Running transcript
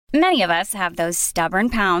Many of us have those stubborn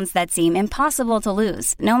pounds that seem impossible to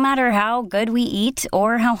lose, no matter how good we eat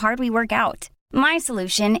or how hard we work out. My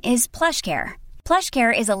solution is PlushCare.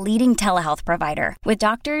 PlushCare is a leading telehealth provider with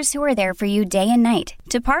doctors who are there for you day and night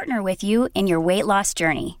to partner with you in your weight loss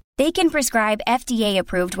journey. They can prescribe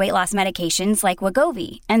FDA-approved weight loss medications like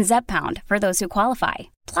Wegovy and Zepbound for those who qualify.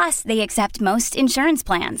 Plus, they accept most insurance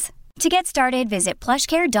plans. To get started, visit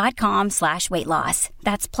plushcare.com/weightloss.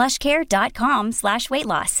 That's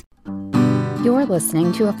plushcare.com/weightloss. You're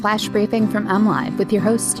listening to a flash briefing from MLive with your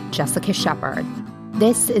host, Jessica Shepard.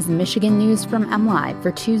 This is Michigan News from MLive for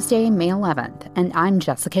Tuesday, May 11th, and I'm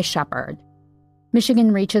Jessica Shepard.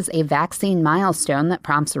 Michigan reaches a vaccine milestone that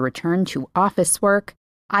prompts a return to office work.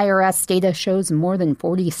 IRS data shows more than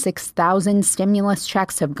 46,000 stimulus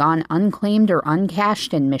checks have gone unclaimed or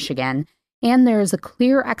uncashed in Michigan, and there is a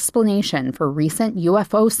clear explanation for recent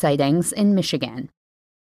UFO sightings in Michigan.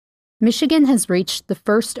 Michigan has reached the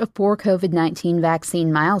first of 4 COVID-19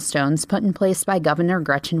 vaccine milestones put in place by Governor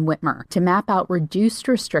Gretchen Whitmer to map out reduced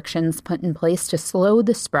restrictions put in place to slow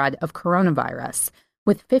the spread of coronavirus.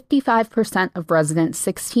 With 55% of residents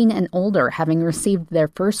 16 and older having received their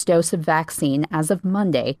first dose of vaccine as of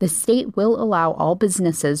Monday, the state will allow all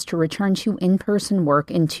businesses to return to in-person work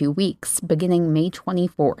in 2 weeks, beginning May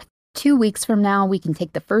 24th. 2 weeks from now, we can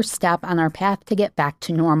take the first step on our path to get back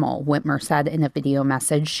to normal, Whitmer said in a video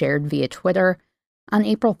message shared via Twitter. On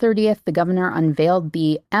April 30th, the governor unveiled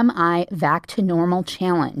the MI Vac to Normal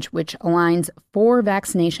Challenge, which aligns 4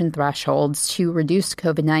 vaccination thresholds to reduce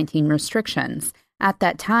COVID-19 restrictions. At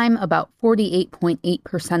that time, about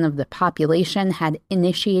 48.8% of the population had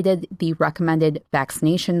initiated the recommended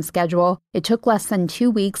vaccination schedule. It took less than 2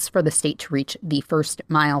 weeks for the state to reach the first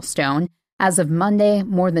milestone. As of Monday,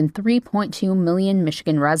 more than 3.2 million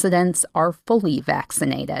Michigan residents are fully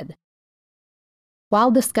vaccinated. While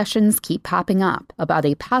discussions keep popping up about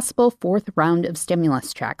a possible 4th round of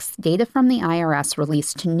stimulus checks, data from the IRS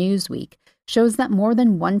released to Newsweek shows that more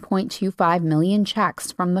than 1.25 million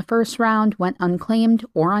checks from the first round went unclaimed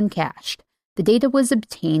or uncashed. The data was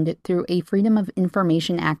obtained through a Freedom of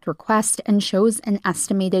Information Act request and shows an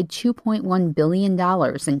estimated $2.1 billion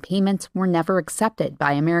in payments were never accepted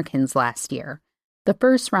by Americans last year. The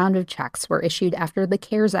first round of checks were issued after the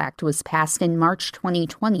CARES Act was passed in March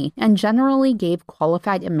 2020 and generally gave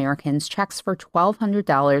qualified Americans checks for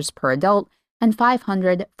 $1,200 per adult and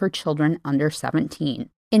 $500 for children under 17.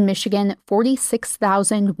 In Michigan,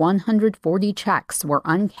 46,140 checks were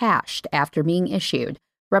uncashed after being issued,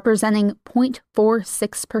 representing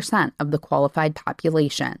 0.46% of the qualified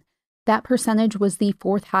population. That percentage was the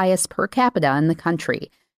 4th highest per capita in the country,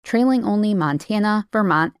 trailing only Montana,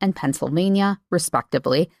 Vermont, and Pennsylvania,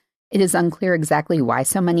 respectively. It is unclear exactly why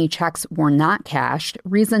so many checks were not cashed.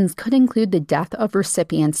 Reasons could include the death of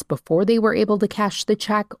recipients before they were able to cash the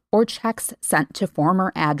check or checks sent to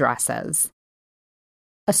former addresses.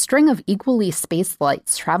 A string of equally spaced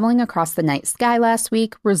lights traveling across the night sky last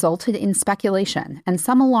week resulted in speculation and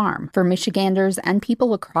some alarm for Michiganders and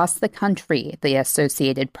people across the country, the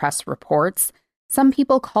Associated Press reports. Some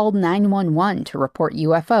people called 911 to report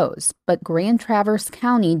UFOs, but Grand Traverse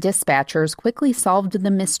County dispatchers quickly solved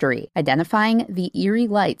the mystery, identifying the eerie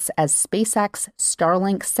lights as SpaceX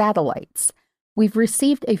Starlink satellites. We've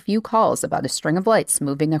received a few calls about a string of lights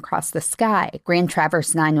moving across the sky, Grand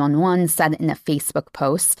Traverse 911 said in a Facebook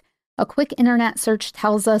post. A quick internet search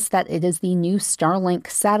tells us that it is the new Starlink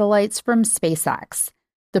satellites from SpaceX.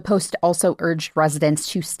 The post also urged residents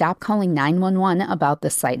to stop calling 911 about the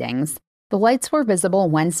sightings. The lights were visible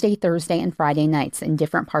Wednesday, Thursday, and Friday nights in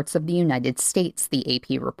different parts of the United States, the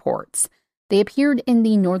AP reports. They appeared in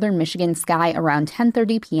the northern Michigan sky around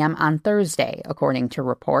 10:30 p.m. on Thursday, according to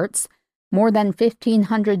reports. More than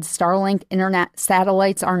 1,500 Starlink internet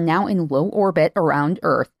satellites are now in low orbit around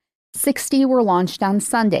Earth. 60 were launched on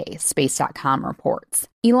Sunday, Space.com reports.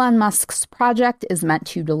 Elon Musk's project is meant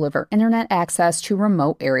to deliver internet access to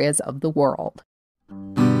remote areas of the world.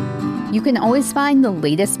 You can always find the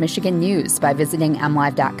latest Michigan news by visiting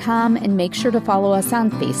mlive.com and make sure to follow us on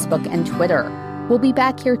Facebook and Twitter. We'll be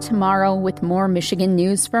back here tomorrow with more Michigan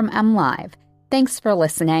news from MLive. Thanks for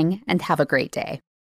listening and have a great day.